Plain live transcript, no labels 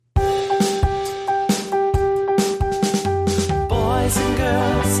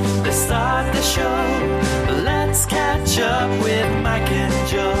show. Let's catch up with Mike and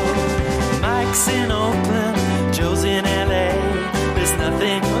Joe. Mike's in Oakland, Joe's in LA. There's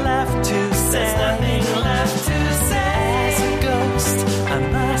nothing left to say. There's nothing left to say. As a ghost, I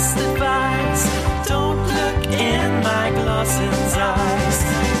must advise, don't look in Mike Lawson's eyes.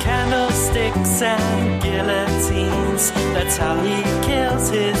 Candlesticks and guillotines, that's how he kills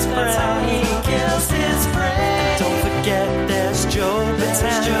his friends. That's how he kills his friends. Don't forget there's Joe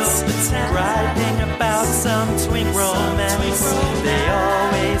Betance, writing about some twink romance. They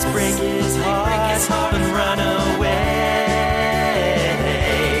always break his heart and run away.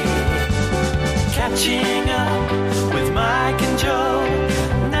 Catching up with Mike and Joe,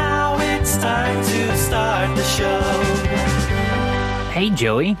 now it's time to start the show. Hey,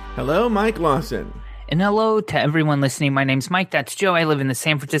 Joey. Hello, Mike Lawson. And hello to everyone listening. My name's Mike. That's Joe. I live in the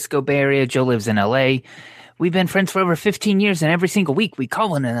San Francisco Bay Area. Joe lives in LA. We've been friends for over 15 years, and every single week we call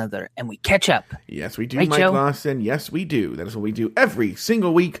one another and we catch up. Yes, we do, right, Mike Joe? Lawson. Yes, we do. That is what we do every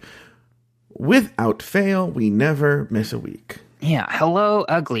single week. Without fail, we never miss a week. Yeah. Hello,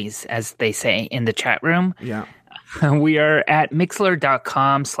 uglies, as they say in the chat room. Yeah. We are at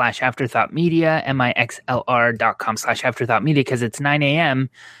mixler.com/afterthoughtmedia, mixlr.com/afterthoughtmedia, because it's 9 a.m.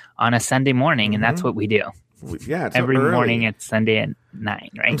 on a Sunday morning, and that's what we do. Yeah, it's Every so early. morning it's Sunday at 9,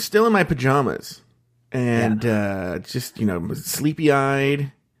 right? I'm still in my pajamas and just,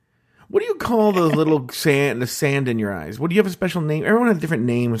 sleepy-eyed. What do you call those little the sand in your eyes? What do you have a special name? Everyone has different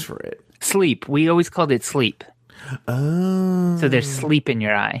names for it. Sleep. We always called it sleep. Oh. So there's sleep in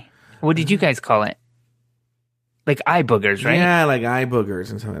your eye. What did you guys call it? Like eye boogers, right? Yeah, like eye boogers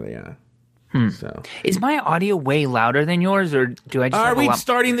and something like that. Yeah. So, Is my audio way louder than yours, or do I just are have we a lot...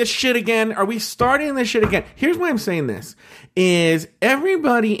 starting this shit again? Are we starting this shit again? Here's why I'm saying this. Is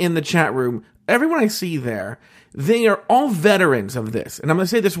everybody in the chat room, everyone I see there, they are all veterans of this. And I'm going to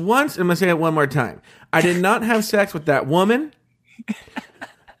say this once, and I'm going to say it one more time. I did not have sex with that woman.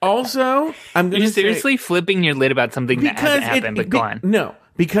 Also, I'm going to say... You're seriously flipping your lid about something that hasn't happened, but go on. No,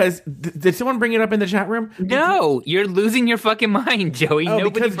 because did someone bring it up in the chat room? No, you're losing your fucking mind, Joey. Oh,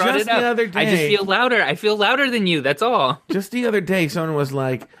 Nobody because brought just it up. the other I just day- feel louder. I feel louder than you. That's all. Just the other day, someone was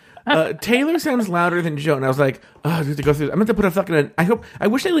like, Taylor sounds louder than Joe. And I was like, oh, I have to go through this. I'm going to put a fucking... I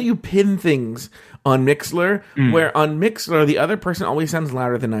wish they let you pin things on Mixler, where on Mixler, the other person always sounds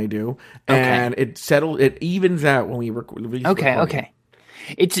louder than I do. And it evens out when we release Okay.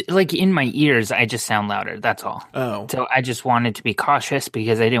 It's like in my ears, I just sound louder. That's all. Oh. So I just wanted to be cautious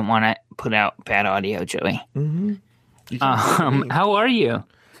because I didn't want to put out bad audio, Joey. How are you?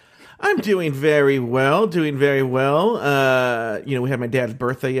 I'm doing very well, We had my dad's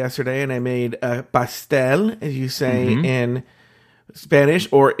birthday yesterday, and I made a pastel, as you say in Spanish,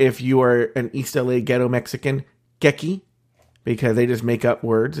 or if you are an East LA ghetto Mexican, quequi, because they just make up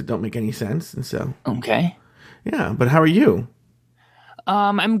words that don't make any sense. And so, Okay. yeah, but how are you?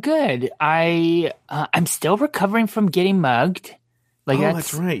 I'm good. I'm still recovering from getting mugged. Like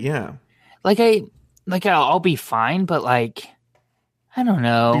That's right, yeah. I'll be fine, but like, I don't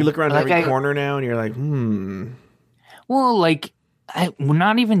know. You look around like every corner now, and you're like, Well, like, I'm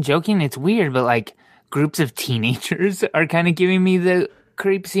not even joking. It's weird, but like, groups of teenagers are kind of giving me the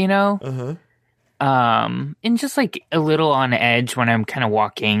creeps, and just like a little on edge when I'm kind of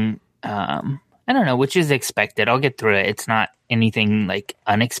walking. I don't know, which is expected. I'll get through it. It's not anything like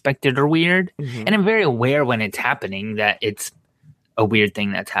unexpected or weird. And I'm very aware when it's happening that it's a weird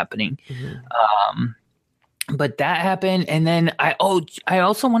thing that's happening. But that happened. And then I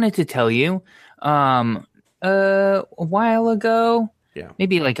also wanted to tell you, a while ago,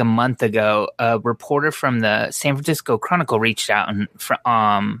 maybe like a month ago, a reporter from the San Francisco Chronicle reached out and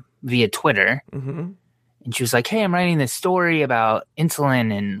via Twitter. And she was like, hey, I'm writing this story about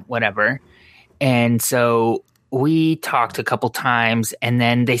insulin and whatever. And so we talked a couple times, and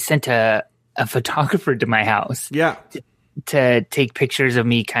then they sent a photographer to my house to take pictures of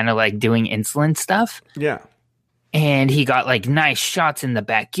me kind of like doing insulin stuff. Yeah. And he got like nice shots in the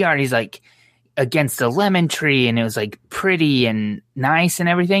backyard. He's like against a lemon tree, and it was like pretty and nice and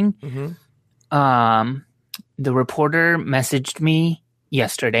everything. The reporter messaged me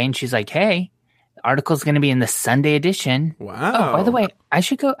yesterday, and she's like, hey, the article's going to be in the Sunday edition. Wow. Oh, by the way, I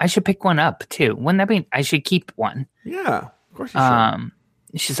should pick one up too. Wouldn't that be, I should keep one. Yeah, of course you should.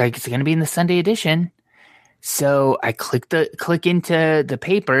 She's like, it's going to be in the Sunday edition. So I click into the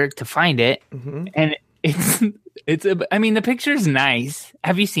paper to find it. And the picture's nice.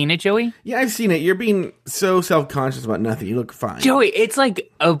 Have you seen it, Joey? Yeah, I've seen it. You're being so self-conscious about nothing. You look fine. Joey, it's like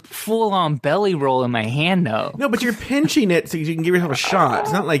a full-on belly roll in my hand, though. No, but you're pinching it so you can give yourself a shot.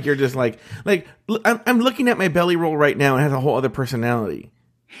 It's not like you're just like I'm looking at my belly roll right now and it has a whole other personality.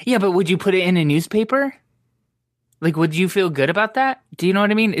 Yeah, but would you put it in a newspaper? Like, would you feel good about that? Do you know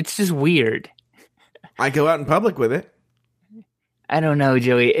what I mean? It's just weird. I go out in public with it. I don't know,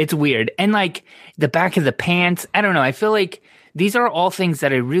 Joey. It's weird. And like the back of the pants, I don't know. I feel like these are all things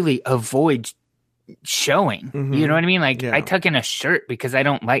that I really avoid showing. Mm-hmm. You know what I mean? Like Yeah. I tuck in a shirt because I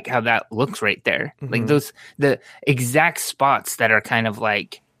don't like how that looks right there. Mm-hmm. Like the exact spots that are kind of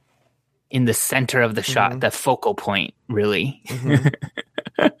like in the center of the shot, Mm-hmm. the focal point, really.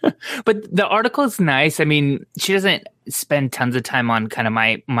 But the article is nice. I mean, she doesn't spend tons of time on kind of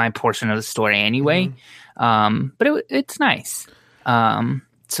my portion of the story anyway. Mm-hmm. But it's nice.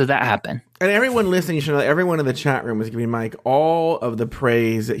 So that happened. And everyone listening, you should know that everyone in the chat room is giving Mike all of the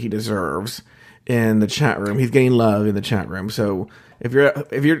praise that he deserves in the chat room. He's getting love in the chat room. So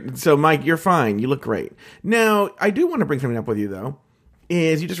so Mike, you're fine. You look great. Now, I do want to bring something up with you though.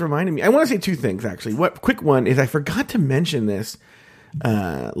 Is you just reminded me. I want to say two things actually. Quick one is I forgot to mention this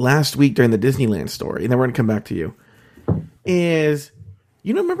last week during the Disneyland story, and then we're gonna come back to you.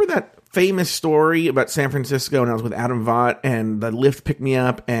 Remember that famous story about San Francisco, and I was with Adam Vaught, and the Lyft picked me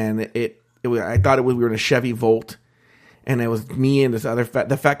up, and I thought we were in a Chevy Volt, and it was me and this other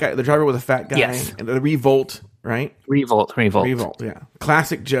the fat guy, the driver was a fat guy, Yes. and the Revolt, right? Revolt. Yeah.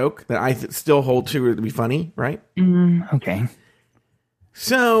 Classic joke that I still hold to be funny, right? Okay.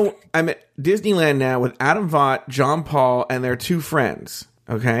 So I'm at Disneyland now with Adam Vaught, John Paul, and their two friends.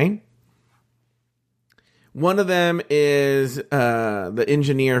 Okay. One of them is the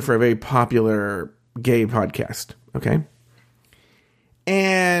engineer for a very popular gay podcast. Okay.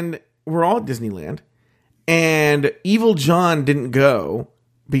 And we're all at Disneyland. And Evil John didn't go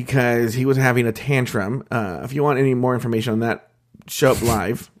because he was having a tantrum. If you want any more information on that, show up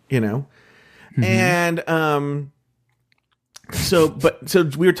live, Mm-hmm. And so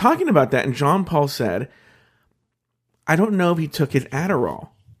we were talking about that, and John Paul said, I don't know if he took his Adderall,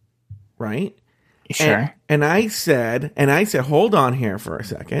 right? Sure. And I said, hold on here for a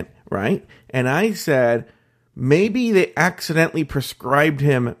second, right? And I said, maybe they accidentally prescribed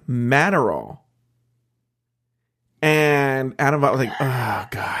him Matterall. And Adam Vaught was like, oh,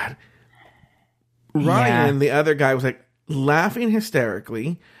 God. Ryan, the other guy, was like laughing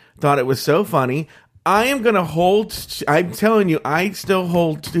hysterically, thought it was so funny. I'm telling you, I still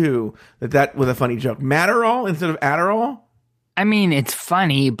hold to that was a funny joke. Matterall instead of Adderall? I mean, it's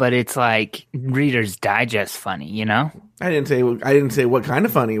funny, but it's like Reader's Digest funny, I didn't say what kind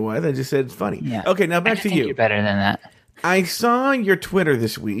of funny it was. I just said it's funny. Yeah. Okay, now back I to think you. You're better than that. I saw your Twitter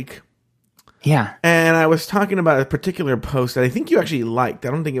this week. Yeah. And I was talking about a particular post that I think you actually liked.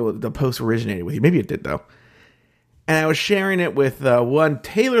 I don't think the post originated with you. Maybe it did, though. And I was sharing it with one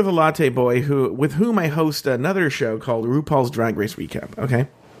Taylor the Latte Boy, with whom I host another show called RuPaul's Drag Race Recap. Okay.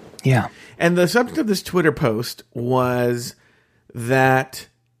 Yeah. And the subject of this Twitter post was that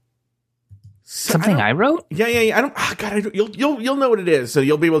something I wrote. Yeah. I don't. Oh God, you'll know what it is. So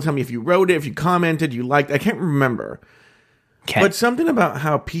you'll be able to tell me if you wrote it, if you commented, you liked. I can't remember. Okay. But something about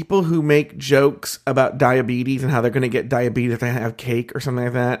how people who make jokes about diabetes and how they're going to get diabetes if they have cake or something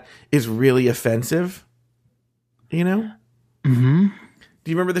like that is really offensive. Mm-hmm.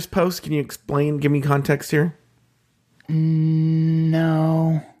 Do you remember this post? Can you explain? Give me context here.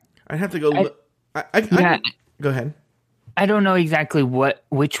 No. I'd have to go. Go ahead. I don't know exactly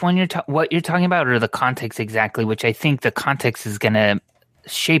which one what you're talking about, or the context exactly. Which I think the context is going to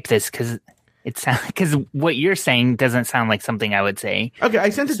shape this because what you're saying doesn't sound like something I would say. Okay, I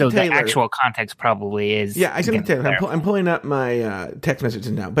sent it so to Taylor. The actual context probably is. Yeah, I sent it to Taylor. I'm pulling up my text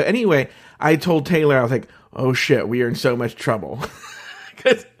messages now. But anyway, I told Taylor, I was like, oh shit, we are in so much trouble.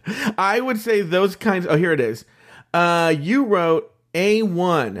 Because I would say those kinds. Oh, here it is. You wrote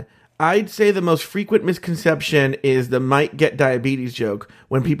A1. I'd say the most frequent misconception is the might get diabetes joke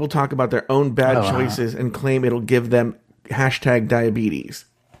when people talk about their own bad choices and claim it'll give them #diabetes.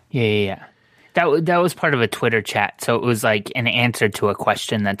 Yeah. That was part of a Twitter chat, so it was like an answer to a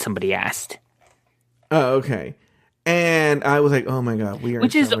question that somebody asked. Oh, okay. And I was like, "Oh my god, we are."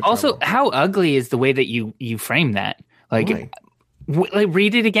 Which in is so much also trouble. how ugly is the way that you frame that? Like,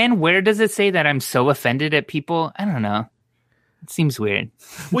 read it again. Where does it say that I'm so offended at people? I don't know. It seems weird.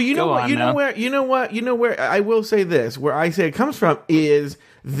 Well, you know what? You know where I will say this. Where I say it comes from is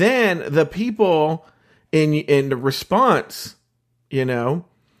then the people in the response.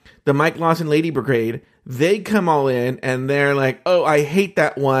 The Mike Lawson Lady Brigade, they come all in and they're like, oh, I hate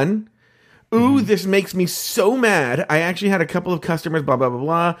that one. Ooh, this makes me so mad. I actually had a couple of customers, blah, blah, blah,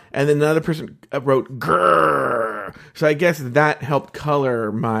 blah. And then another person wrote, grrr. So I guess that helped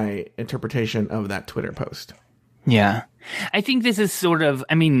color my interpretation of that Twitter post. Yeah. I think this is sort of,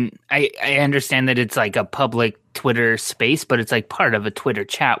 I mean, I understand that it's like a public Twitter space, but it's like part of a Twitter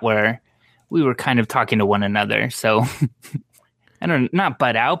chat where we were kind of talking to one another. So I don't, not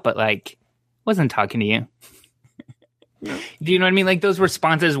butt out, but like wasn't talking to you. Do you know what I mean? Like those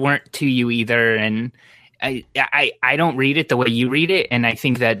responses weren't to you either, and I don't read it the way you read it, and I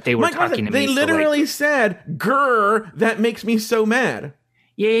think that they were talking to me. They literally said, "Grr, that makes me so mad."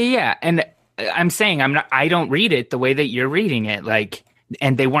 Yeah. And I'm saying I don't read it the way that you're reading it, like,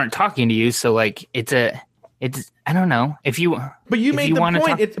 and they weren't talking to you, so like it's I don't know if you. But you made the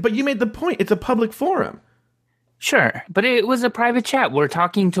point. But you made the point. It's a public forum. Sure, but it was a private chat. We're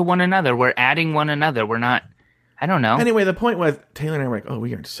talking to one another. We're adding one another. We're not. I don't know. Anyway, the point was Taylor and I were like, "Oh,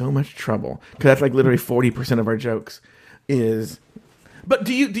 we are in so much trouble," because that's like literally 40% of our jokes is. But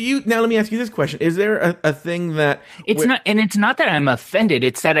do you now? Let me ask you this question: is there a thing that it's not? And it's not that I'm offended.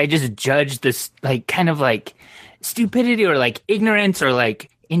 It's that I just judge this like kind of like stupidity or like ignorance or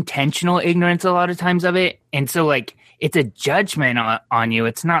like intentional ignorance a lot of times of it, and so like it's a judgment on you.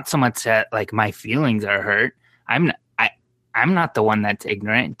 It's not so much that like my feelings are hurt. I'm not the one that's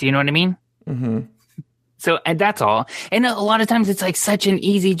ignorant. Do you know what I mean? Mm-hmm. So, and that's all. And a lot of times it's like such an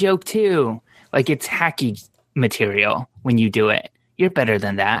easy joke too. Like it's hacky material when you do it. You're better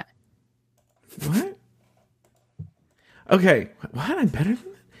than that. What? Okay. What? I'm better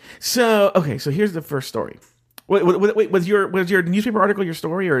than that? So here's the first story. Wait, was your newspaper article your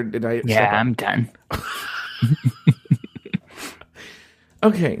story, or did I? Yeah, I'm done.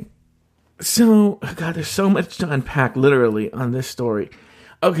 Okay. So, God, there's so much to unpack literally on this story.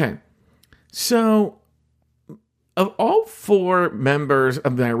 Okay. So, of all 4 members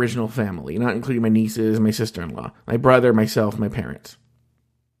of my original family, not including my nieces, my sister-in-law, my brother, myself, my parents,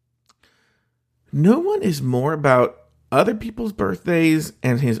 no one is more about other people's birthdays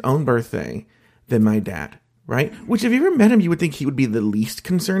and his own birthday than my dad, right? Which, if you ever met him, you would think he would be the least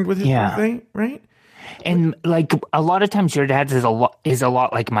concerned with his birthday, right? And like a lot of times your dad's is a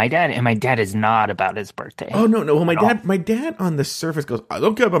lot like my dad, and my dad is not about his birthday. Oh no. Well, my dad on the surface goes, "I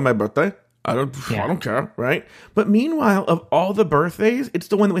don't care about my birthday. I don't care," right? But meanwhile, of all the birthdays, it's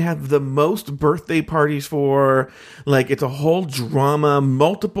the one that we have the most birthday parties for. Like, it's a whole drama,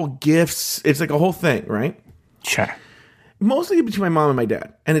 multiple gifts. It's like a whole thing, right? Sure. Mostly between my mom and my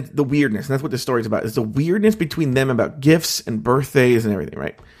dad. And it's the weirdness. And that's what this story's about. It's the weirdness between them about gifts and birthdays and everything,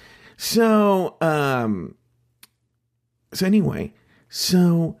 right? So, anyway,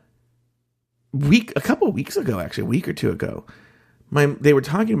 a couple of weeks ago, actually, a week or two ago, they were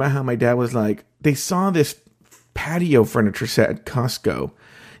talking about how my dad was like, they saw this patio furniture set at Costco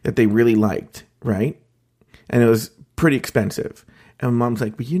that they really liked, right? And it was pretty expensive. And my mom's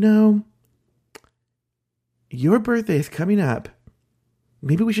like, "But your birthday is coming up.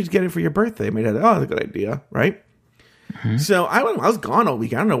 Maybe we should get it for your birthday." My dad, "Oh, that's a good idea," right? Mm-hmm. So I was gone all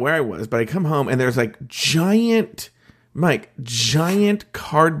week. I don't know where I was, but I come home and there's like giant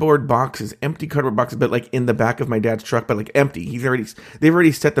cardboard boxes, empty cardboard boxes, but like in the back of my dad's truck, but like empty. They've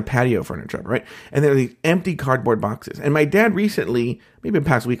already set the patio furniture up, right? And there are these empty cardboard boxes. And my dad recently, maybe in the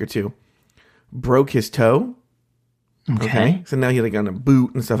past week or two, broke his toe. Okay. So now he's like on a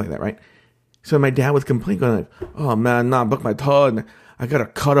boot and stuff like that, right? So my dad was complaining, going like, "Oh man, I broke my toe and I gotta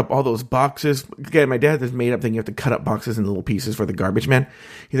cut up all those boxes." Again, my dad has made up thing you have to cut up boxes into little pieces for the garbage man.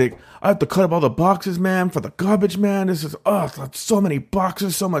 He's like, "I have to cut up all the boxes, man, for the garbage man. This is so many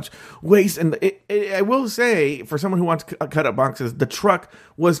boxes, so much waste." And I will say, for someone who wants to cut up boxes, the truck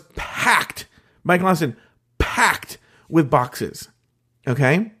was packed. Mike Lawson, packed with boxes.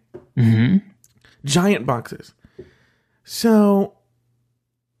 Okay, giant boxes. So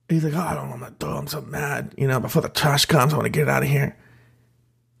he's like, "Oh, I don't know what to do. I'm so mad. Before the trash comes, I want to get it out of here."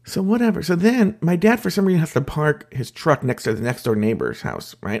 So whatever. So then my dad, for some reason, has to park his truck next to the next door neighbor's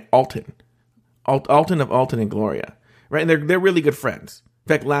house, right? Alton of Alton and Gloria, right? And they're really good friends. In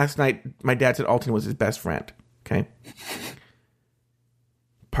fact, last night my dad said Alton was his best friend. Okay,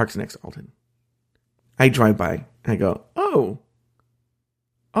 parks next to Alton. I drive by and I go, "Oh,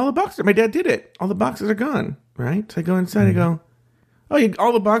 all the boxes. My dad did it. All the boxes are gone." Right? So I go inside. I go, "Oh,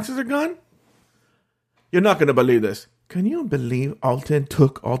 all the boxes are gone? You're not going to believe this. Can you believe Alton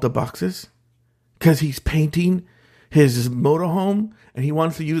took all the boxes? Because he's painting his motorhome and he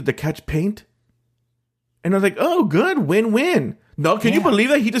wants to use it to catch paint?" And I was like, "Oh, good. Win-win." "No, can you believe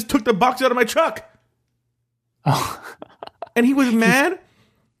that? He just took the box out of my truck." Oh. And he was mad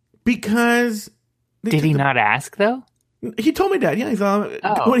because... Did he not ask, though? He told my dad. Yeah,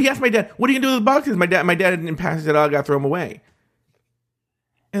 when he asked my dad, "What are you going to do with the boxes?" My dad didn't pass it. "I got to throw them away."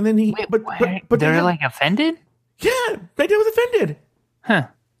 And then he... Wait, but they're like offended? Yeah, my dad was offended. Huh.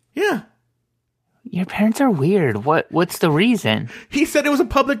 Yeah. Your parents are weird. What's the reason? He said it was a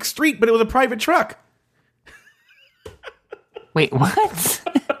public street, but it was a private truck. Wait, what?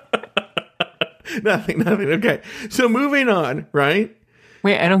 Nothing. Okay. So moving on, right?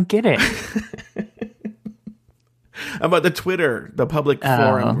 Wait, I don't get it. About the Twitter, the public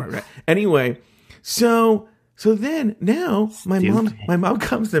forum. Right? Anyway, so then now my mom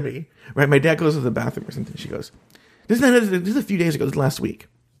comes to me, right? My dad goes to the bathroom or something. She goes, this is a few days ago, this last week.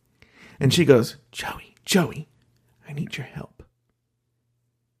 And she goes, Joey, I need your help.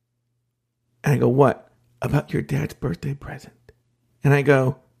 And I go, what? About your dad's birthday present. And I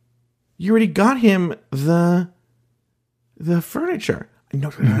go, you already got him the furniture.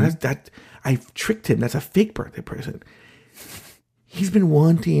 No, I've tricked him. That's a fake birthday present. He's been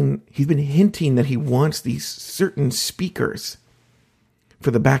hinting that he wants these certain speakers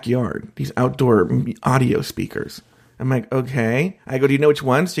for the backyard, these outdoor audio speakers. I'm like, okay. I go, do you know which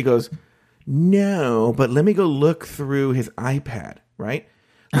ones? She goes, no, but let me go look through his iPad, right?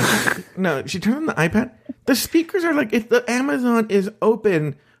 No, she turned on the iPad. The speakers are like, if the Amazon is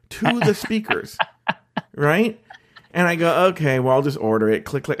open to the speakers, right? And I go, okay, well, I'll just order it.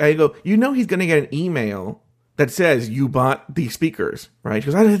 Click. I go, he's going to get an email that says you bought these speakers, right?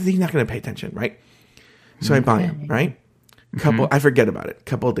 Because he's not going to pay attention, right? So I buy them, right? I forget about it. A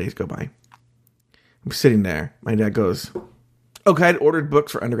couple of days go by. I'm sitting there. My dad goes, okay, I'd ordered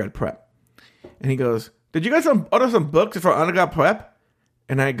books for undergrad prep. And he goes, did you guys order some books for undergrad prep?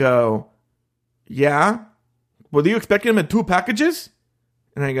 And I go, yeah. Were you expecting them in 2 packages?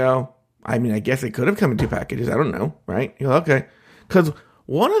 And I go, I mean, I guess it could have come in 2 packages. I don't know, right? You go, okay. Because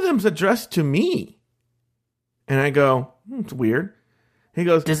one of them's addressed to me. And I go, it's weird. He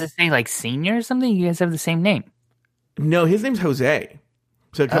goes, does it say like senior or something? You guys have the same name. No, his name's Jose.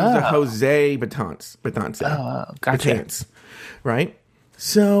 So it comes to Jose Betances. Oh, gotcha. Betances, right?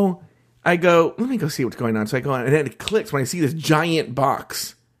 So I go, let me go see what's going on. So I go on, and then it clicks when I see this giant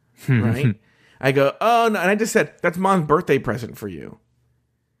box, right? I go, oh, no. And I just said, that's Mom's birthday present for you.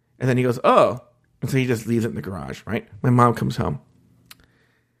 And then he goes, oh. And so he just leaves it in the garage, right? My mom comes home.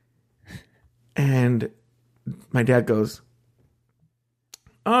 And my dad goes,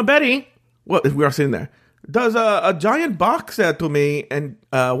 Betty, what? We are sitting there. Does a giant box to me, and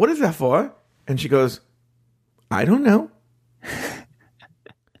what is that for? And she goes, I don't know.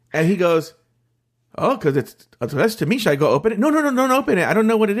 And he goes, oh, because that's to me. Should I go open it? No, don't open it. I don't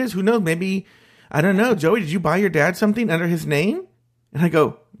know what it is. Who knows? Maybe, I don't know. Joey, did you buy your dad something under his name? And I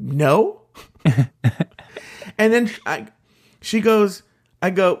go, no. And then she goes, I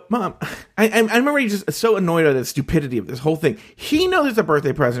go, Mom, I remember he's just so annoyed at the stupidity of this whole thing. He knows it's a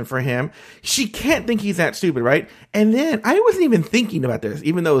birthday present for him. She can't think he's that stupid, right? And then I wasn't even thinking about this,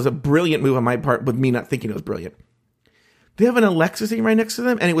 even though it was a brilliant move on my part with me not thinking it was brilliant. They have an Alexa sitting right next to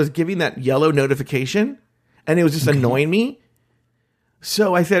them, and it was giving that yellow notification, and it was just annoying me.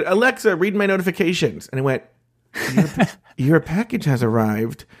 So I said, Alexa, read my notifications. And it went, your package has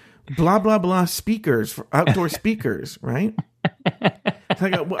arrived. Blah, blah, blah, speakers, for outdoor speakers, right? So I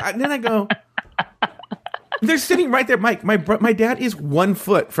go, then I go, they're sitting right there, Mike. My dad is 1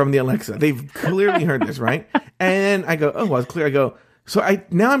 foot from the Alexa. They've clearly heard this, right? And I go, oh, well, it's clear. I go, so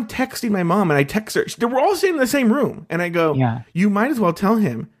now I'm texting my mom, and I text her. We're all sitting in the same room. And I go, you might as well tell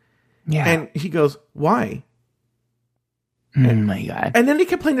him. Yeah. And he goes, why? Oh my God. And then they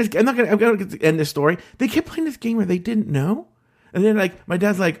kept playing this game. I'm going to end this story. They kept playing this game where they didn't know. And then my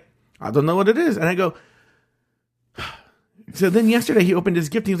dad's like, I don't know what it is. And I go, so then yesterday he opened his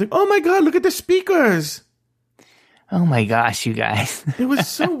gift and he was like, oh my God, look at the speakers. Oh my gosh, you guys. It was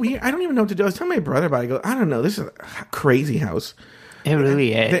so weird. I don't even know what to do. I was telling my brother about it. I go, I don't know. This is a crazy house. It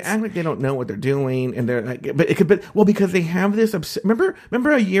really is. They act like they don't know what they're doing, and they're like, because they have this. Remember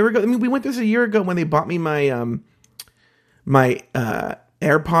a year ago? I mean, we went this a year ago when they bought me my my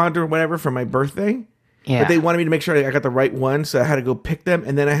AirPod or whatever for my birthday. Yeah. But they wanted me to make sure I got the right one, so I had to go pick them,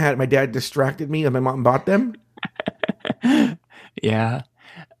 and then my dad distracted me, and my mom bought them. Yeah.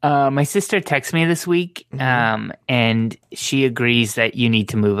 My sister texted me this week, and she agrees that you need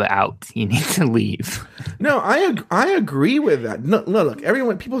to move out. You need to leave. No, I agree with that. No, look,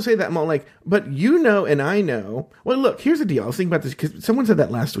 people say that, I'm all like, but and I know. Well, look, here's the deal. I was thinking about this because someone said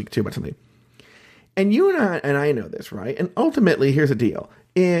that last week too about something. And you and I know this, right? And ultimately, here's the deal: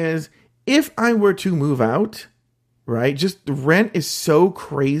 is if I were to move out, right? Just the rent is so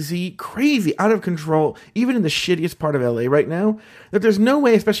crazy, out of control, even in the shittiest part of LA right now, that there's no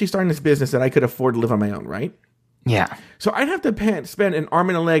way, especially starting this business, that I could afford to live on my own, right? Yeah. So I'd have to spend an arm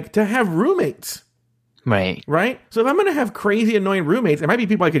and a leg to have roommates. Right. Right? So if I'm going to have crazy, annoying roommates, there might be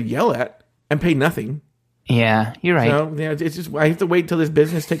people I could yell at and pay nothing, Yeah, you're right. So it's just I have to wait till this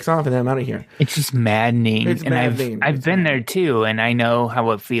business takes off and then I'm out of here. It's just maddening. It's maddening. I've been there too, and I know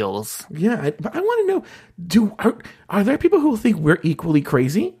how it feels. Yeah, but I want to know: are there people who think we're equally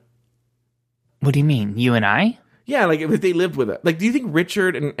crazy? What do you mean, you and I? Yeah, like if they lived with it. Like, do you think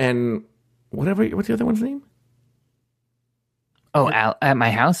Richard and whatever? What's the other one's name? Oh, at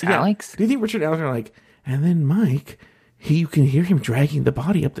my house, yeah. Alex. Do you think Richard and Alex are like? And then Mike, you can hear him dragging the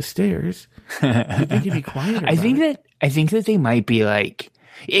body up the stairs. Do you think he'd be quiet? I think that they might be like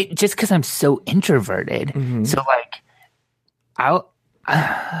it just because I'm so introverted. Mm-hmm. So like,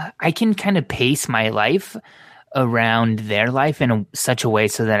 I can kind of pace my life around their life in such a way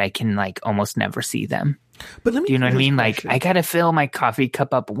so that I can like almost never see them. But do you know what I mean? Like, I gotta fill my coffee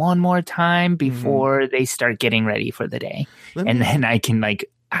cup up one more time before they start getting ready for the day, then I can like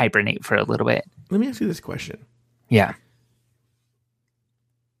hibernate for a little bit. Let me ask you this question. Yeah.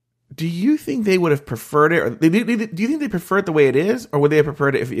 Do you think they would have preferred it, or do you think they prefer it the way it is, or would they have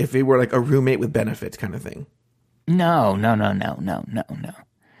preferred it if they were like a roommate with benefits kind of thing? No.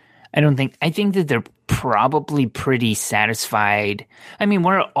 I think that they're probably pretty satisfied. I mean,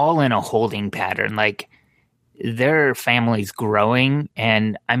 we're all in a holding pattern. Like, their family's growing,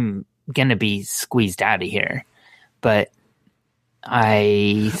 and I'm gonna be squeezed out of here. But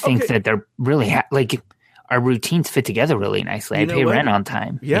I think that they're really like our routines fit together really nicely. I pay rent on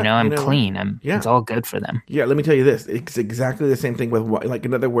time. Yeah, I'm clean. It's all good for them. Yeah, let me tell you this. It's exactly the same thing with, like,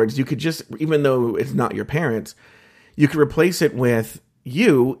 in other words, you could just, even though it's not your parents, you could replace it with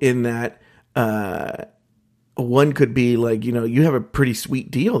you in that one could be like, you have a pretty sweet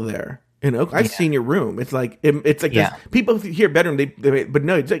deal there. I've seen your room. It's like this, people hear bedroom, but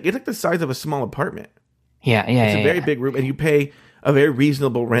no, it's like the size of a small apartment. Yeah. It's a very big room, and you pay a very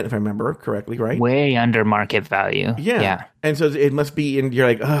reasonable rent, if I remember correctly, right? Way under market value. Yeah. And so it must be, and you're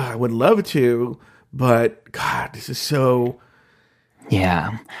like, I would love to, but God, this is so.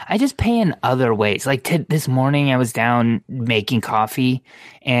 Yeah. I just pay in other ways. Like this morning I was down making coffee,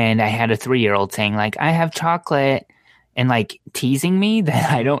 and I had a 3-year-old saying like, I have chocolate, and like teasing me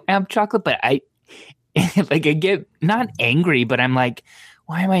that I don't have chocolate, but I get not angry, but I'm like,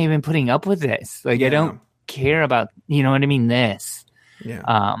 why am I even putting up with this? Like, I don't care about, you know what I mean? This.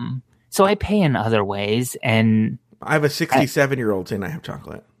 Yeah. So I pay in other ways, and I have a 67-year-old saying I have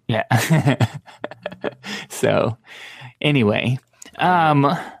chocolate. Yeah. So anyway,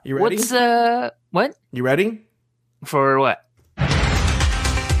 you ready? What? You ready? For what?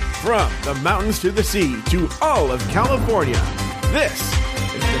 From the mountains to the sea to all of California, this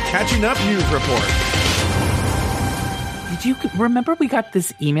is the Catching Up News Report. Did you remember we got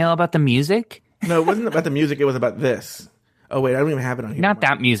this email about the music? No, it wasn't about the music. It was about this. Oh, wait, I don't even have it on here. Not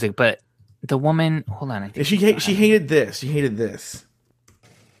that music, but the woman. Hold on. I think she hated this. She hated this.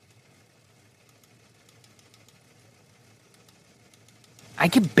 I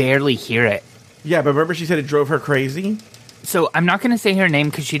could barely hear it. Yeah, but remember she said it drove her crazy? So I'm not going to say her name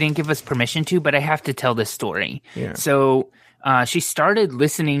because she didn't give us permission to, but I have to tell this story. Yeah. So she started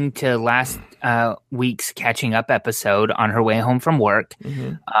listening to last week's Catching Up episode on her way home from work.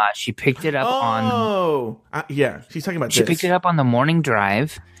 Mm-hmm. She picked it up she's talking about She picked it up on the morning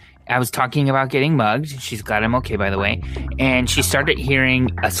drive. I was talking about getting mugged. She's glad I'm okay, by the way. And she started hearing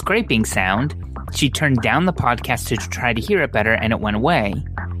a scraping sound. She turned down the podcast to try to hear it better, and it went away.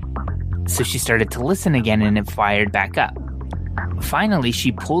 So she started to listen again, and it fired back up. Finally,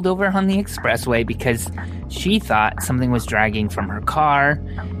 she pulled over on the expressway because she thought something was dragging from her car,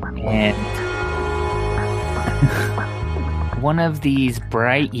 and one of these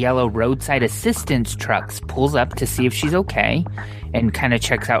bright yellow roadside assistance trucks pulls up to see if she's okay and kind of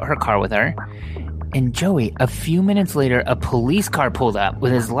checks out her car with her. And Joey, a few minutes later, a police car pulled up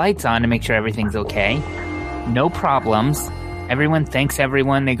with his lights on to make sure everything's okay. No problems. Everyone thanks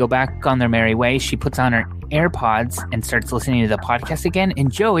everyone. They go back on their merry way. She puts on her AirPods and starts listening to the podcast again.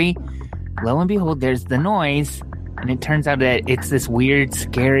 And Joey, lo and behold, there's the noise. And it turns out that it's this weird,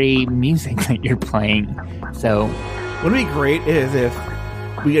 scary music that you're playing. So what would be great is if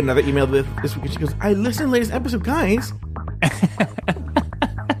we get another email this week and she goes, I listened to the latest episode, guys.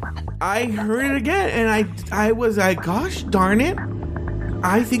 I heard it again. And I was like, gosh darn it.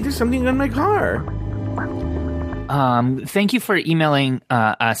 I think there's something in my car. Thank you for emailing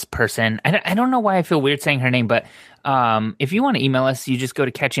us, person. I don't know why I feel weird saying her name, but if you want to email us, you just go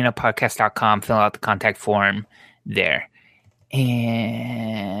to catchinguppodcast.com, fill out the contact form there.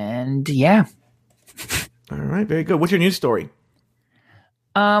 And yeah. All right, very good. What's your news story?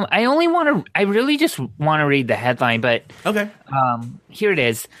 I really just want to read the headline, but Okay. here it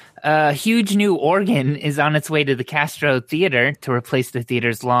is. A huge new organ is on its way to the Castro Theater to replace the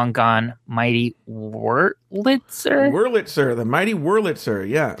theater's long gone mighty Wurlitzer. Wurlitzer, the mighty Wurlitzer,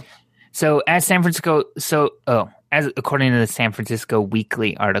 yeah. So as according to the San Francisco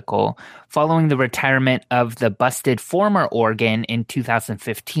Weekly article, following the retirement of the busted former organ in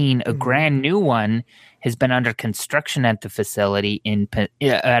 2015, a brand new one has been under construction at a facility in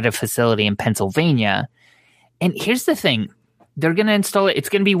Pennsylvania. And here's the thing. They're going to install it. It's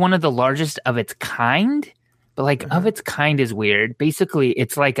going to be one of the largest of its kind, but of its kind is weird. Basically,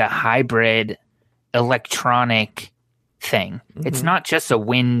 it's like a hybrid electronic thing. Mm-hmm. It's not just a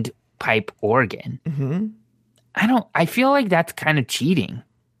windpipe organ. Mm-hmm. I feel like that's kind of cheating.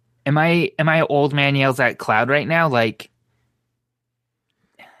 Am I old man yells at cloud right now? I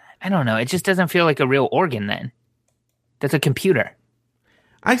don't know. It just doesn't feel like a real organ then. That's a computer.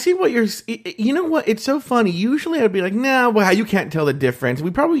 I see what you're... You know what? It's so funny. Usually I'd be like, nah, well, you can't tell the difference. We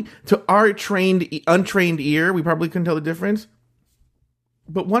probably, to our untrained ear, we probably couldn't tell the difference.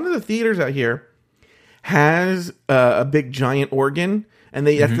 But one of the theaters out here has a big giant organ. And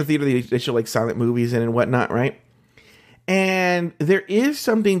that's the theater they show silent movies in and whatnot, right? And there is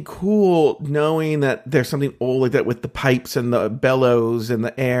something cool knowing that there's something old like that with the pipes and the bellows and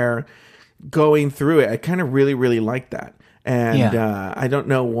the air going through it. I kind of really, really like that. And I don't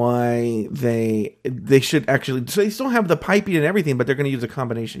know why they should actually... So they still have the piping and everything, but they're going to use a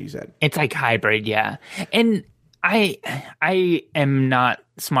combination, you said. It's like hybrid, yeah. And I am not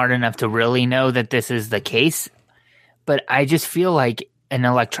smart enough to really know that this is the case, but I just feel like an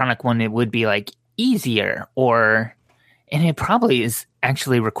electronic one, it would be easier and it probably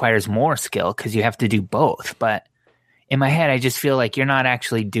actually requires more skill because you have to do both. But in my head, I just feel like you're not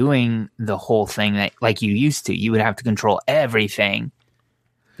actually doing the whole thing that like you used to. You would have to control everything.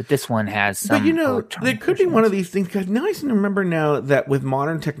 But this one has some... But there could be one of these things. Because now I seem to remember now that with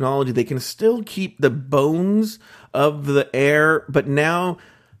modern technology, they can still keep the bones of the air. But now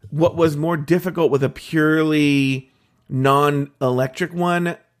what was more difficult with a purely non-electric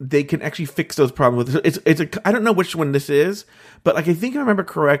one, they can actually fix those problems with. I don't know which one this is, but I think I remember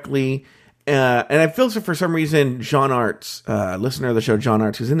correctly, and I feel for some reason John Arts, listener of the show, John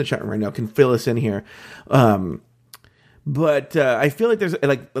Arts, who's in the chat room right now, can fill us in here. But I feel like there's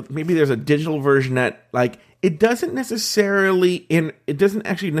maybe there's a digital version that it doesn't necessarily maybe from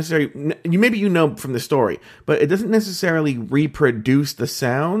the story, but it doesn't necessarily reproduce the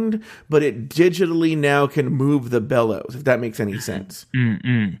sound, but it digitally now can move the bellows, if that makes any sense.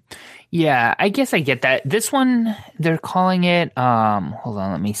 Mm-mm. Yeah, I guess I get that. This one, they're calling it, hold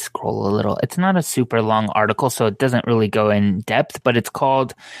on, let me scroll a little. It's not a super long article, so it doesn't really go in depth, but it's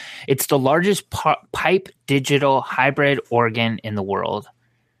the largest pipe digital hybrid organ in the world.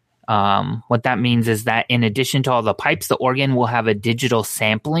 What that means is that in addition to all the pipes, the organ will have a digital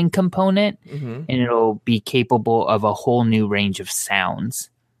sampling component, and it'll be capable of a whole new range of sounds.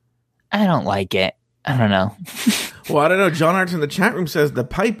 I don't like it. I don't know. Well, I don't know. John Arts in the chat room says the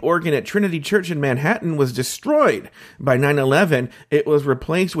pipe organ at Trinity Church in Manhattan was destroyed by 9/11. It was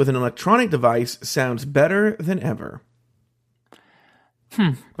replaced with an electronic device. Sounds better than ever.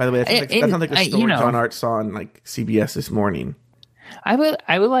 By the way, that sounds like a story John Arts saw on CBS this morning. I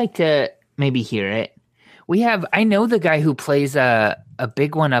would like to maybe hear it. I know the guy who plays a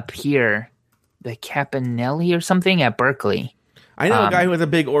big one up here, the Campanelli or something at Berkeley. I know a guy who has a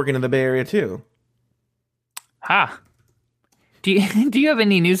big organ in the Bay Area too. Do you have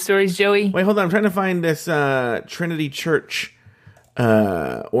any news stories, Joey? Wait, hold on. I'm trying to find this Trinity Church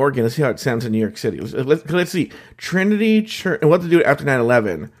organ. Let's see how it sounds in New York City. Let's see. Trinity Church, and what to do after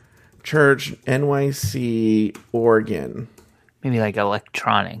 9/11. Church, NYC organ. Maybe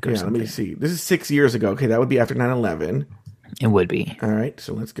electronic or something. Let me see. This is 6 years ago. Okay, that would be after 9/11. It would be. All right,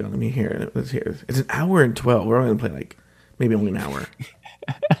 so let's go. Let me hear it. Let's hear it. It's an hour and 12. We're only going to play maybe only an hour.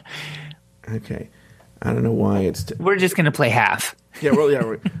 Okay. I don't know why it's... We're just going to play half. Yeah,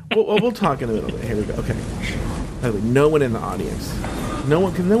 we'll talk in a little bit. Here we go. Okay. No one in the audience. No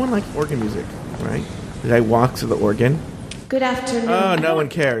one, because no one likes organ music, right? The guy walks to the organ. Good afternoon. Oh, no one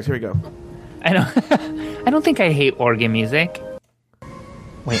cares. Here we go. I don't think I hate organ music.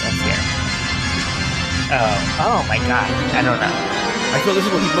 Wait, let's hear. Oh my God. I don't know. I feel this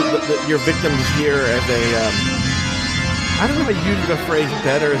is what your victims hear as I don't know if I use the phrase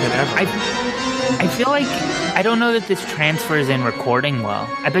better than ever. I feel like I don't know that this transfers in recording well.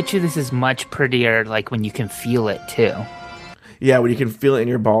 I bet you this is much prettier when you can feel it too. Yeah, when you can feel it in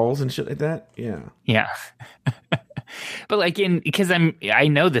your balls and shit like that. Yeah. Yeah. But because I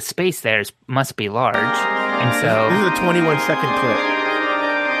know the space there must be large, and so this is a 21-second clip.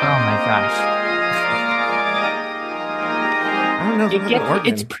 my gosh. I don't know.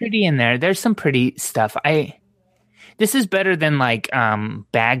 It's pretty in there. There's some pretty stuff. This is better than like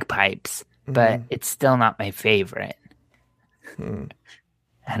bagpipes, but it's still not my favorite.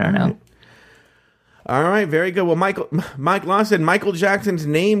 I don't know. All right, very good. Well, Mike Law said Michael Jackson's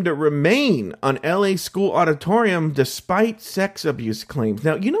name to remain on LA school auditorium despite sex abuse claims.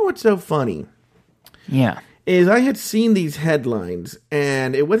 Now, you know what's so funny? Yeah. Is I had seen these headlines,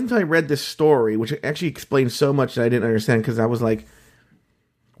 and it wasn't until I read this story, which actually explained so much that I didn't understand, because I was like,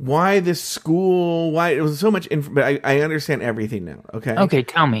 why this school? Why? It was so much but I understand everything now, okay? Okay,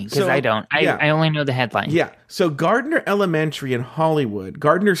 tell me, because I don't. I only know the headline. Yeah. So Gardner Elementary in Hollywood,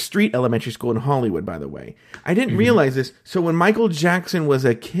 Gardner Street Elementary School in Hollywood, by the way. I didn't realize this. So when Michael Jackson was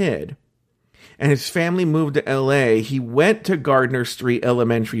a kid and his family moved to LA, he went to Gardner Street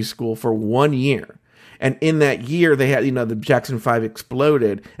Elementary School for 1 year. And in that year, they had, the Jackson 5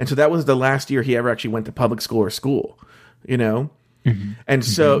 exploded. And so that was the last year he ever actually went to public school or school, And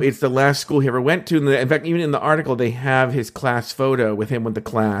so it's the last school he ever went to. In fact, even in the article, they have his class photo with him with the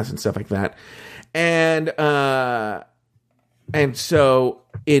class and stuff like that. And so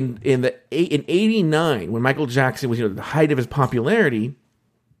in 89, when Michael Jackson was at the height of his popularity,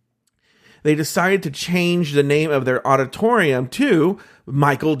 they decided to change the name of their auditorium to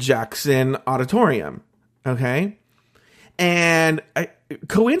Michael Jackson Auditorium. Okay? And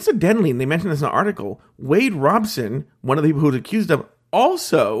coincidentally, and they mentioned this in an article, Wade Robson, one of the people who was accused of,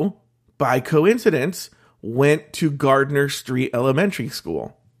 also, by coincidence, went to Gardner Street Elementary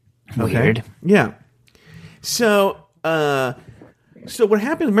School. Okay? Weird. Yeah. So what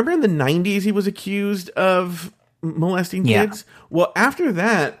happened, remember in the 90s he was accused of molesting kids? Well, after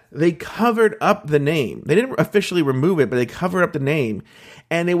that, they covered up the name. They didn't officially remove it, but they covered up the name.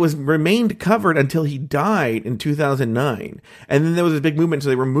 And it remained covered until he died in 2009. And then there was a big movement, so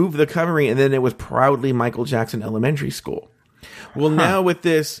they removed the covering, and then it was proudly Michael Jackson Elementary School. Well, now with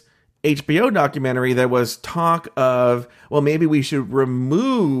this HBO documentary, there was talk of, well, maybe we should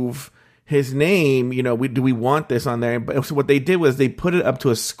remove his name. Do we want this on there? But so what they did was they put it up to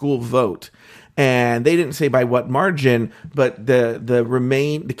a school vote. And they didn't say by what margin, but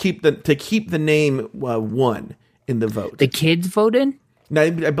to keep the name won in the vote. The kids voted? No, I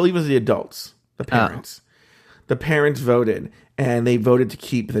believe it was the adults, the parents. The parents voted, and they voted to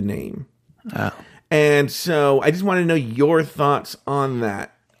keep the name. Oh. And so I just want to know your thoughts on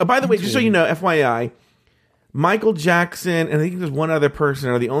that. Oh, by the way, just so you know, FYI, Michael Jackson, and I think there's one other person,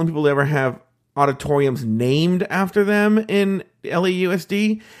 are the only people to ever have auditoriums named after them in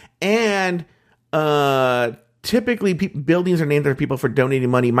LAUSD. And typically buildings are named after people for donating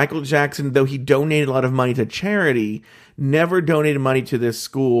money. Michael Jackson, though he donated a lot of money to charity, never donated money to this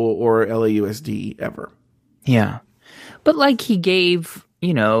school or LAUSD ever. Yeah. But like he gave,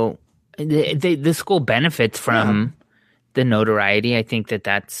 the school benefits from the notoriety. I think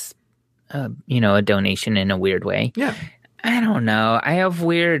that's, a donation in a weird way. Yeah. I don't know. I have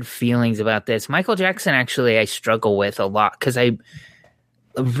weird feelings about this. Michael Jackson, actually, I struggle with a lot because I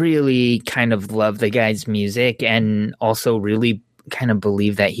really kind of love the guy's music and also really kind of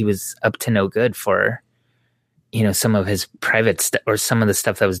believe that he was up to no good for, some of his private stuff or some of the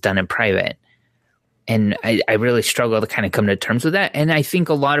stuff that was done in private. And I really struggle to kind of come to terms with that. And I think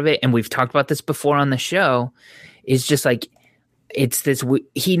a lot of it, and we've talked about this before on the show, is just like, it's this,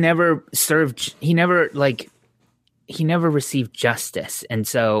 he never received justice. And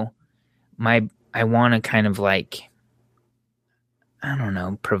so I want to kind of like, I don't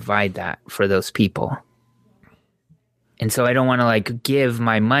know, provide that for those people. And so I don't want to like give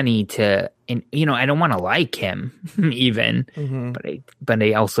my money to, and I don't want to like him even, but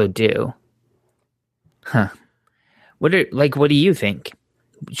I also do. Huh. What do you think?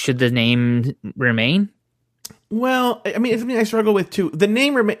 Should the name remain? Well, I mean, it's something I struggle with too. The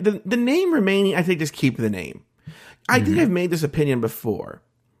name remaining, I think just keep the name. I think I've made this opinion before.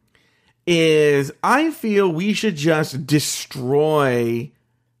 Is I feel we should just destroy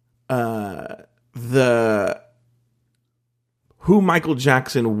who Michael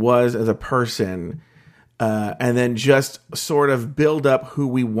Jackson was as a person, and then just sort of build up who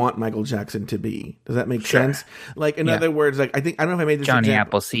we want Michael Jackson to be. Does that make sense? Like, in other words, like I don't know if I made this Johnny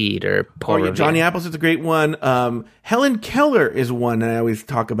example. Appleseed or Paul Revere. Johnny Appleseed's a great one. Helen Keller is one that I always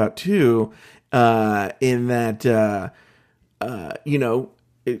talk about too. In that,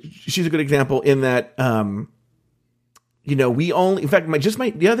 she's a good example in that, we only, in fact,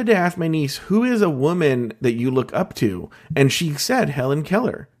 the other day I asked my niece, who is a woman that you look up to? And she said Helen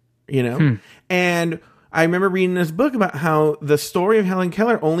Keller, and I remember reading this book about how the story of Helen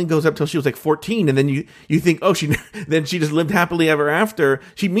Keller only goes up till she was like 14, and then you think, oh, then she just lived happily ever after.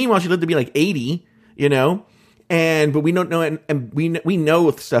 Meanwhile she lived to be like 80, you know, but we don't know, and we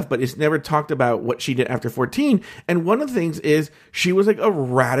know stuff, but it's never talked about what she did after 14. And one of the things is she was like a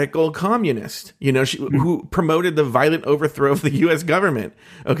radical communist, you know, who promoted the violent overthrow of the U.S. government.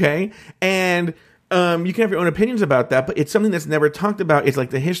 Okay, and you can have your own opinions about that, but it's something that's never talked about. It's like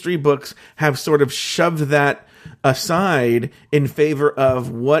the history books have sort of shoved that aside in favor of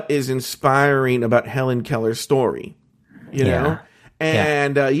what is inspiring about Helen Keller's story, you know?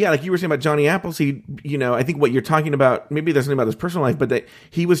 And like you were saying about Johnny Appleseed, you know, I think what you're talking about, maybe there's something about his personal life, but that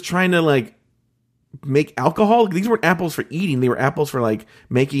he was trying to like make alcohol. These weren't apples for eating. They were apples for like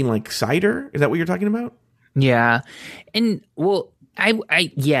making like cider. Is that what you're talking about? Yeah. And well,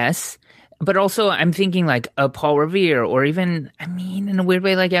 I yes. But also, I'm thinking like a Paul Revere, or even, I mean, in a weird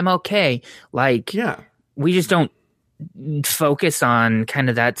way, like MLK. Like, we just don't focus on kind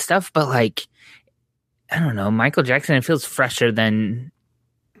of that stuff. But like, I don't know, Michael Jackson, it feels fresher than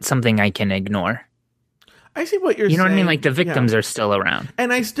something I can ignore. I see what you're saying. You know what I mean? Like the victims are still around.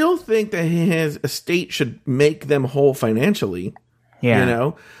 And I still think that his estate should make them whole financially. Yeah. You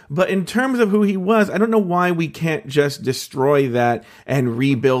know, but in terms of who he was, I don't know why we can't just destroy that and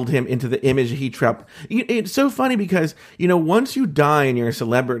rebuild him into the image he trapped. It's so funny because, you know, once you die and you're a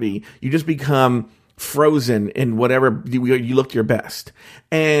celebrity, you just become frozen in whatever you look your best.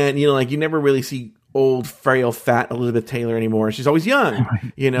 And, you know, like you never really see old, frail, fat Elizabeth Taylor anymore. She's always young,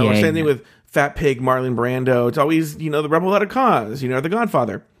 you know, same thing with Fat Pig, Marlon Brando. It's always, you know, the Rebel Without a Cause, you know, the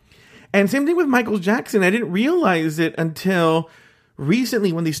Godfather. And same thing with Michael Jackson. I didn't realize it until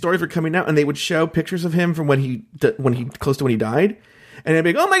recently when these stories were coming out and they would show pictures of him from when he close to when he died, and I'd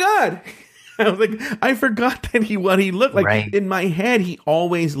be like, oh my God. I was like, I forgot that what he looked like. Right. In my head, he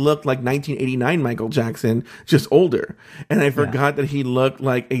always looked like 1989 Michael Jackson, just older. And I forgot that he looked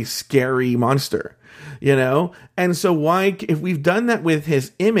like a scary monster, you know? And so why, if we've done that with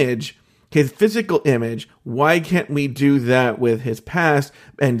his image, his physical image, why can't we do that with his past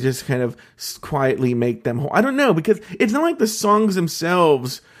and just kind of quietly make them whole? I don't know, because it's not like the songs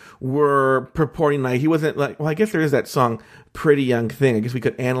themselves were purporting like he wasn't like, well, I guess there is that song Pretty Young Thing. I guess we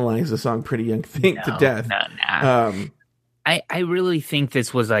could analyze the song Pretty Young Thing to death. No. I really think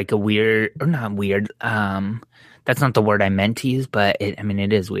this was like a weird, or not weird, that's not the word I meant to use, but it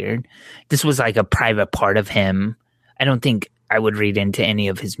is weird. This was like a private part of him. I don't think I would read into any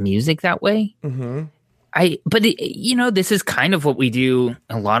of his music that way. Mm-hmm. You know, this is kind of what we do.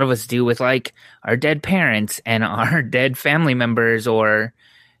 A lot of us do with like our dead parents and our dead family members, or,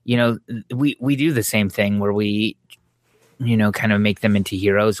 you know, we do the same thing where we, you know, kind of make them into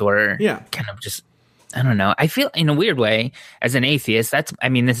heroes, or kind of just, I don't know. I feel in a weird way as an atheist,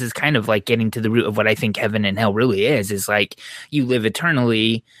 this is kind of like getting to the root of what I think heaven and hell really is like you live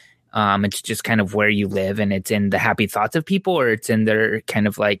eternally. It's just kind of where you live, and it's in the happy thoughts of people, or it's in their kind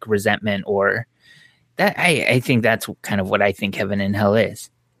of like resentment, or that. I think that's kind of what I think heaven and hell is.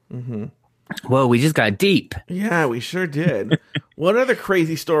 Mm-hmm. Whoa, we just got deep. Yeah, we sure did. What other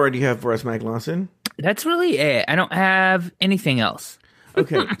crazy story do you have for us, Mike Lawson? That's really it. I don't have anything else.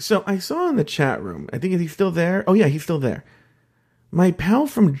 Okay, so I saw in the chat room, I think, is he still there? Oh, yeah, he's still there. My pal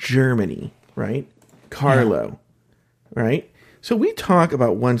from Germany, right? Carlo, right? So we talk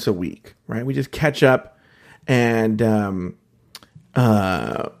about once a week, right? We just catch up and, you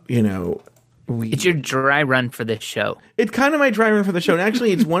know, it's your dry run for this show. It's kind of my dry run for the show. And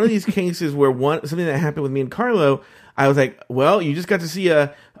actually, it's one of these cases where something that happened with me and Carlo, I was like, well, you just got to see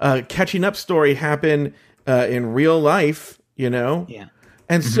a catching up story happen in real life, you know? Yeah.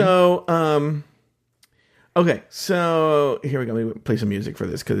 And so, okay, so here we go. Let me play some music for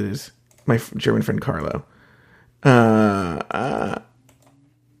this because it is my German friend Carlo.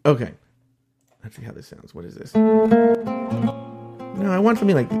 Okay. Let's see how this sounds. What is this? No, I want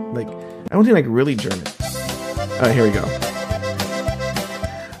something like I want something like really German. Here we go.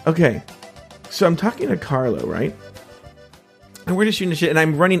 Okay. So I'm talking to Carlo, right? And we're just shooting the shit, and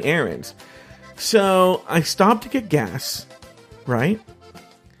I'm running errands. So I stopped to get gas, right?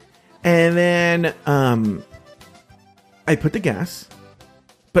 And then I put the gas,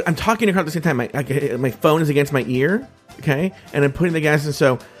 but I'm talking to her at the same time. My phone is against my ear, okay? And I'm putting the gas in,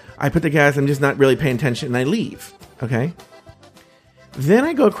 so I put the gas, I'm just not really paying attention, and I leave, okay? Then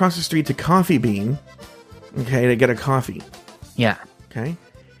I go across the street to Coffee Bean, okay, to get a coffee. Yeah. Okay?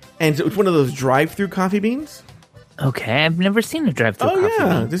 And so it's one of those drive-through coffee beans. Okay, I've never seen a drive-through coffee bean.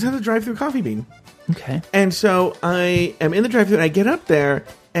 Oh, yeah, this has a drive-through coffee bean. Okay. And so I am in the drive-through, and I get up there,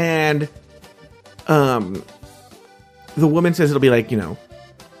 and the woman says it'll be like, you know,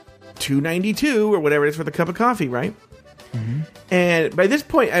 $2.92 or whatever it is for the cup of coffee, right? Mm-hmm. And by this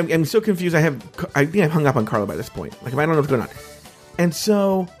point, I'm so confused. I think I've hung up on Carla by this point. Like, I don't know what's going on. And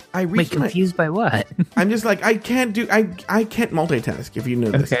so I reached. Wait, confused by what? I'm just like, I can't multitask, if you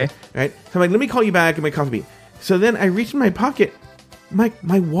know this. Okay. Right? So I'm like, let me call you back and my coffee bean. So then I reach in my pocket. My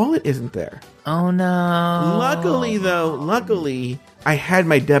wallet isn't there. Oh, no. Luckily, I had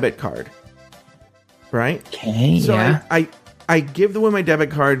my debit card. Right? Okay, so yeah. I give the woman my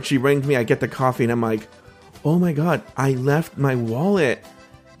debit card. She rings me. I get the coffee, and I'm like, oh my God, I left my wallet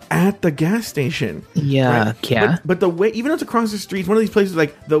at the gas station. Yeah, right? yeah. But the way, even though it's across the street, it's one of these places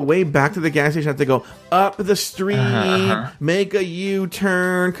like the way back to the gas station, I have to go up the street, make a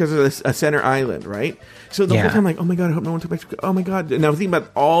U-turn because of a center island, right? So the whole time I'm like, oh my God, I hope no one took my... Oh my God. And I was thinking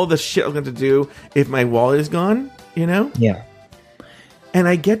about all the shit I was going to do if my wallet is gone, you know? Yeah. And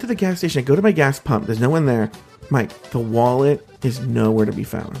I get to the gas station, I go to my gas pump, there's no one there. Mike, the wallet is nowhere to be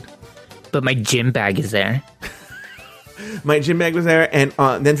found. But my gym bag is there. My gym bag was there, and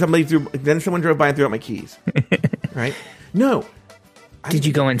then someone drove by and threw out my keys. Right? No. Did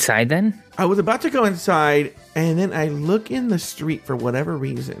you go inside then? I was about to go inside, and then I look in the street for whatever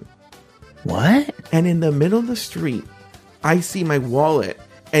reason. What? And in the middle of the street, I see my wallet,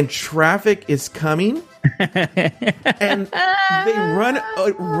 and traffic is coming. And they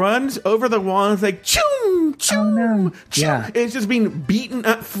runs over the wall, and it's like choom, choom, oh, no. choom. Yeah. It's just being beaten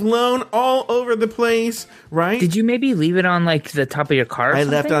up, flown all over the place, right? Did you maybe leave it on like the top of your car? I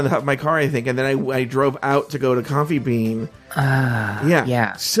left it on the top of my car, I think, and then I drove out to go to Coffee Bean.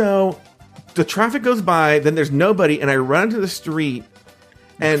 Yeah. So the traffic goes by, then there's nobody, and I run to the street,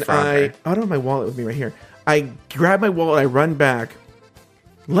 and I don't have my wallet with me right here. I grab my wallet, I run back.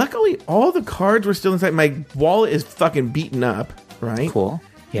 Luckily, all the cards were still inside. My wallet is fucking beaten up, right? Cool.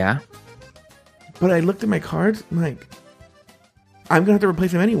 Yeah. But I looked at my cards, I'm like, I'm gonna have to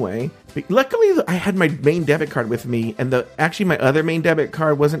replace them anyway. But luckily, I had my main debit card with me, and actually my other main debit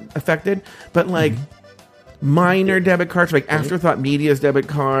card wasn't affected. But like minor debit cards, like Afterthought Media's debit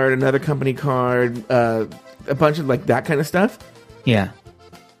card, another company card, a bunch of like that kind of stuff. Yeah.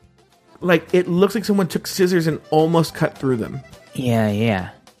 Like it looks like someone took scissors and almost cut through them.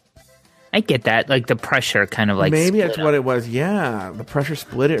 Yeah. I get that. Like the pressure kind of like maybe that's what it was. Yeah. The pressure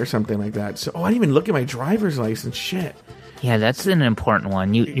split it or something like that. So, I didn't even look at my driver's license. Shit. Yeah, that's an important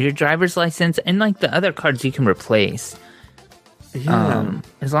one. Your driver's license and like the other cards you can replace. Yeah.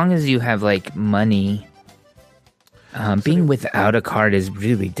 As long as you have like money. Being without a card is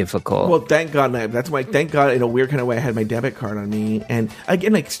really difficult. Well, thank God. That's why, thank God, in a weird kind of way, I had my debit card on me. And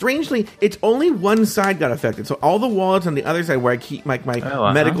again, like, strangely, it's only one side got affected. So all the wallets on the other side where I keep my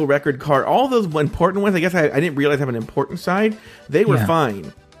medical record card, all those important ones, I guess I didn't realize I have an important side. They were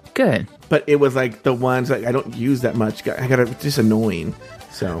fine. Good. But it was like the ones that I don't use that much. It's just annoying.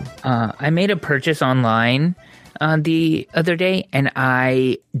 So I made a purchase online the other day, and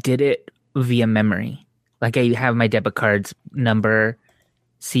I did it via memory. Like I have my debit card's number,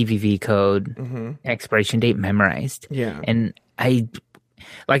 CVV code, expiration date memorized. Yeah. And I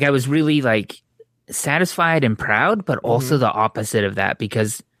was really like satisfied and proud, but also the opposite of that,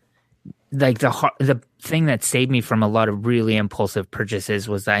 because like the thing that saved me from a lot of really impulsive purchases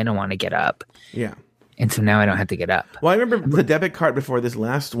was that I don't want to get up. Yeah. And so now I don't have to get up. Well, I remember the debit card before this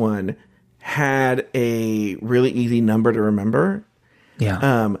last one had a really easy number to remember.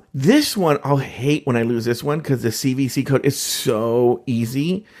 Yeah. This one, I'll hate when I lose this one because the CVC code is so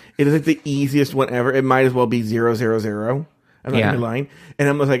easy. It is like the easiest one ever. It might as well be 000. I'm not even lying. And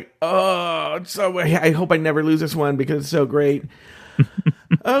I'm just like, I hope I never lose this one because it's so great.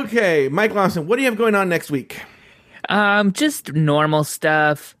 Okay, Mike Lawson, what do you have going on next week? Just normal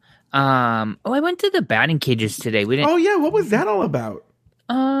stuff. I went to the batting cages today. Oh yeah, what was that all about?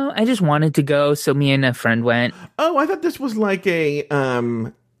 I just wanted to go, so me and a friend went. Oh, I thought this was like a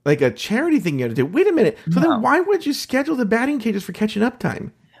charity thing you had to do. Wait a minute. So then why would you schedule the batting cages for catching up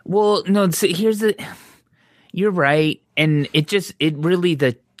time? Well, no, so you're right. And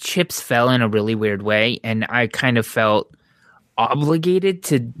the chips fell in a really weird way. And I kind of felt obligated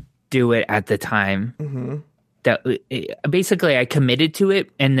to do it at the time. Mm-hmm. Basically I committed to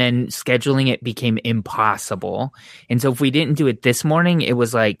it, and then scheduling it became impossible. And so if we didn't do it this morning, it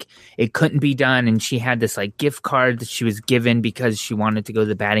was like it couldn't be done. And she had this like gift card that she was given because she wanted to go to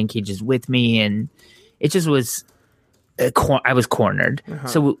the batting cages with me, and it just was I was cornered.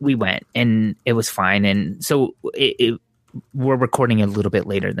 So we went, and it was fine. And so we're recording a little bit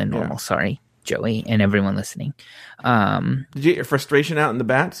later than normal. Sorry, Joey, and everyone listening. Did you get your frustration out in the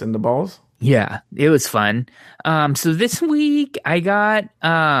bats and the balls? Yeah, it was fun. So this week I got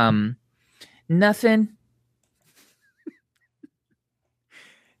nothing.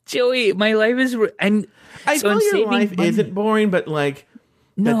 Joey, my life is. I feel your life isn't boring, but like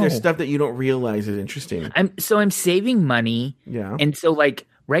that there's stuff that you don't realize is interesting. I'm saving money. Yeah. And so like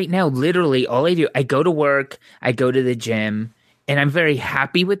right now, literally all I do, I go to work, I go to the gym, and I'm very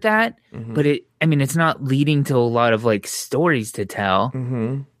happy with that. Mm-hmm. But it's not leading to a lot of like stories to tell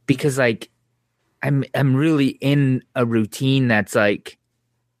because like I'm really in a routine that's like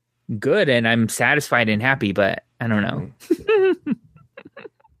good and I'm satisfied and happy, but I don't know.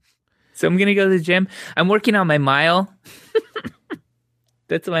 So I'm going to go to the gym. I'm working on my mile.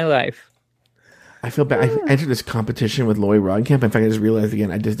 That's my life. I feel bad. I entered this competition with Lori Rodcamp. In fact, I just realized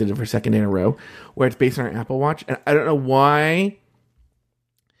again, I just did it for a second day in a row, where it's based on our Apple Watch. And I don't know why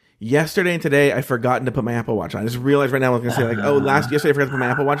yesterday and today I've forgotten to put my Apple Watch on. I just realized right now I was going to say like, yesterday I forgot to put my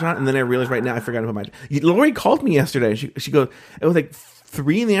Apple Watch on. And then I realized right now I forgot to put my... Lori called me yesterday. She goes, it was like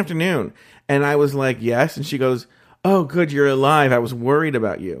 3 p.m. And I was like, yes. And she goes, oh, good, you're alive. I was worried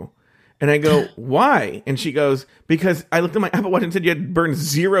about you. And I go, why? And she goes, because I looked at my Apple Watch and said you had burned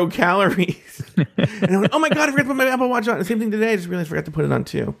 0 calories. And I went, oh my God, I forgot to put my Apple Watch on. And same thing today. I just realized I forgot to put it on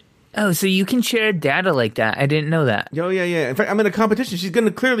too. Oh, so you can share data like that. I didn't know that. Oh, yeah. In fact, I'm in a competition. She's going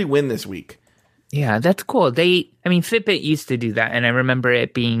to clearly win this week. Yeah, that's cool. Fitbit used to do that. And I remember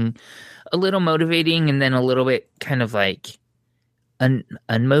it being a little motivating and then a little bit kind of like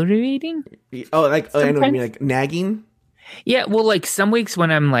unmotivating. Oh, like, I know what you mean, like nagging? Yeah, well, like some weeks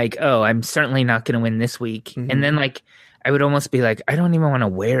when I'm like, oh, I'm certainly not going to win this week. Mm-hmm. And then like, I would almost be like, I don't even want to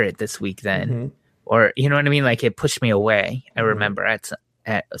wear it this week then. Mm-hmm. Or, you know what I mean? Like it pushed me away. I remember at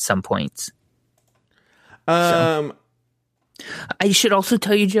some points. I should also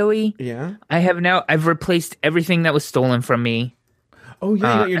tell you, Joey. Yeah. I've replaced everything that was stolen from me. Oh,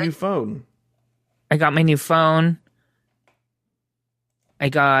 yeah, you got your new phone. I got my new phone. I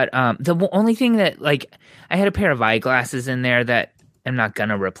got the only thing that like I had a pair of eyeglasses in there that I'm not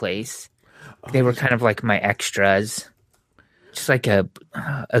gonna replace. They were kind of like my extras, just like a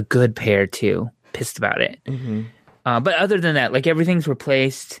good pair too. Pissed about it, but other than that, like everything's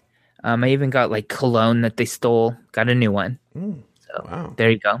replaced. I even got like cologne that they stole. Got a new one. So wow. There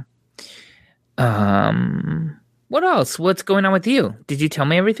you go. What else? What's going on with you? Did you tell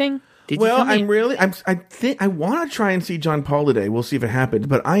me everything? I think I want to try and see John Paul today. We'll see if it happens.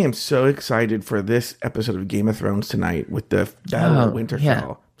 But I am so excited for this episode of Game of Thrones tonight with the Battle of Winterfell.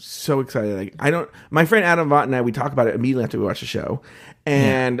 Yeah. So excited! Like my friend Adam Vaught and I, we talk about it immediately after we watch the show,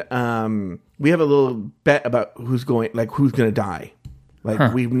 and we have a little bet about who's going to die.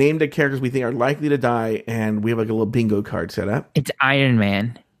 Like we've named the characters we think are likely to die, and we have like a little bingo card set up. It's Iron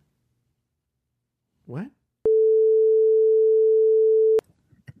Man. What?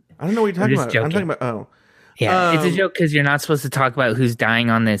 I don't know what you're talking about. Joking. I'm talking about, Yeah, it's a joke because you're not supposed to talk about who's dying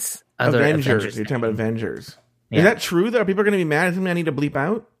on this other Avengers. You're talking about Avengers. Yeah. Is that true? That people are going to be mad at something I need to bleep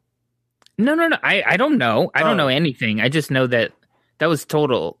out? No. I don't know. I don't know anything. I just know that was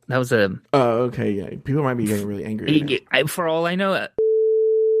total. That was a... Oh, okay, yeah. People might be getting really angry. For all I know,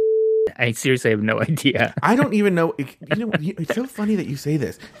 I seriously have no idea. I don't even know. It's so funny that you say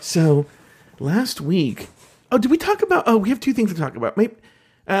this. So, last week... Oh, did we talk about... Oh, we have 2 things to talk about. Maybe...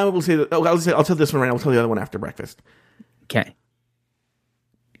 we'll say that. I'll tell this one right now. We'll tell the other one after breakfast. Okay.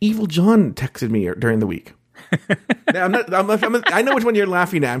 Evil John texted me during the week. I know which one you're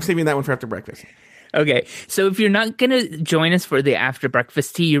laughing at. I'm saving that one for after breakfast. Okay. So if you're not going to join us for the after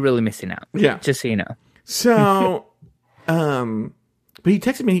breakfast tea, you're really missing out. Yeah. Just so you know. So, but he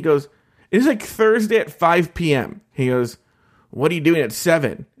texted me. He goes, it's like Thursday at 5 p.m. He goes, what are you doing at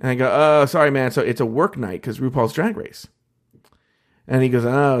 7? And I go, oh, sorry, man. So it's a work night because RuPaul's Drag Race. And he goes,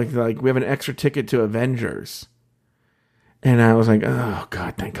 oh, like we have an extra ticket to Avengers. And I was like, oh,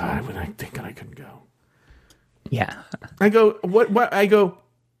 God, thank God. Thank God I couldn't go. Yeah. I go, what? I go,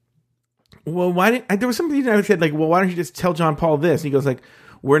 well, why didn't... there was something I said, like, well, why don't you just tell John Paul this? And he goes, like,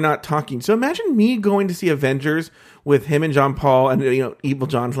 we're not talking. So imagine me going to see Avengers with him and John Paul, and, Evil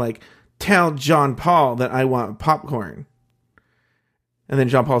John's like, tell John Paul that I want popcorn. And then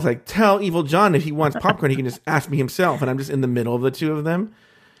John Paul's like, tell Evil John if he wants popcorn, he can just ask me himself. And I'm just in the middle of the two of them.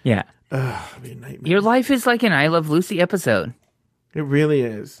 Yeah. It'd be a nightmare. Your life is like an I Love Lucy episode. It really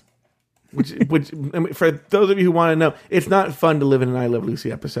is. Which I mean, for those of you who want to know, it's not fun to live in an I Love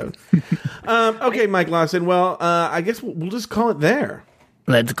Lucy episode. Okay, Mike Lawson. Well, I guess we'll just call it there.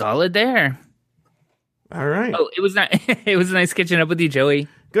 Let's call it there. All right. Oh, it was not. It was nice catching up with you, Joey.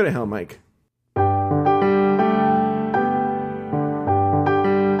 Go to hell, Mike.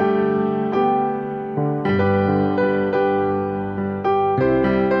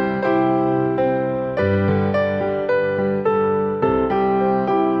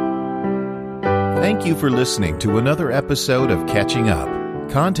 Thank you for listening to another episode of Catching Up.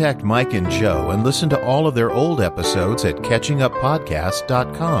 Contact Mike and Joe and listen to all of their old episodes at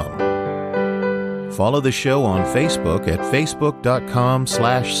catchinguppodcast.com. Follow the show on Facebook at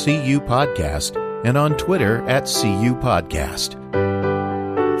facebook.com/CUPodcast and on Twitter at CUPodcast.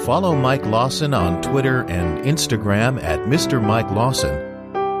 Follow Mike Lawson on Twitter and Instagram at Mr. Mike Lawson.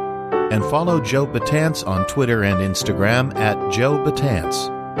 And follow Joe Betance on Twitter and Instagram at Joe Betance.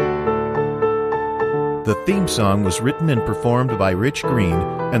 The theme song was written and performed by Rich Green,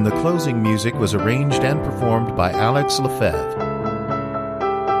 and the closing music was arranged and performed by Alex Lefebvre.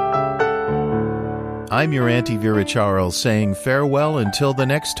 I'm your Auntie Vera Charles saying farewell until the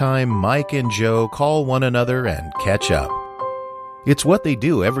next time Mike and Joe call one another and catch up. It's what they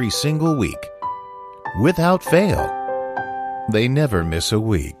do every single week. Without fail, they never miss a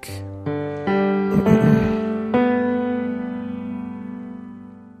week.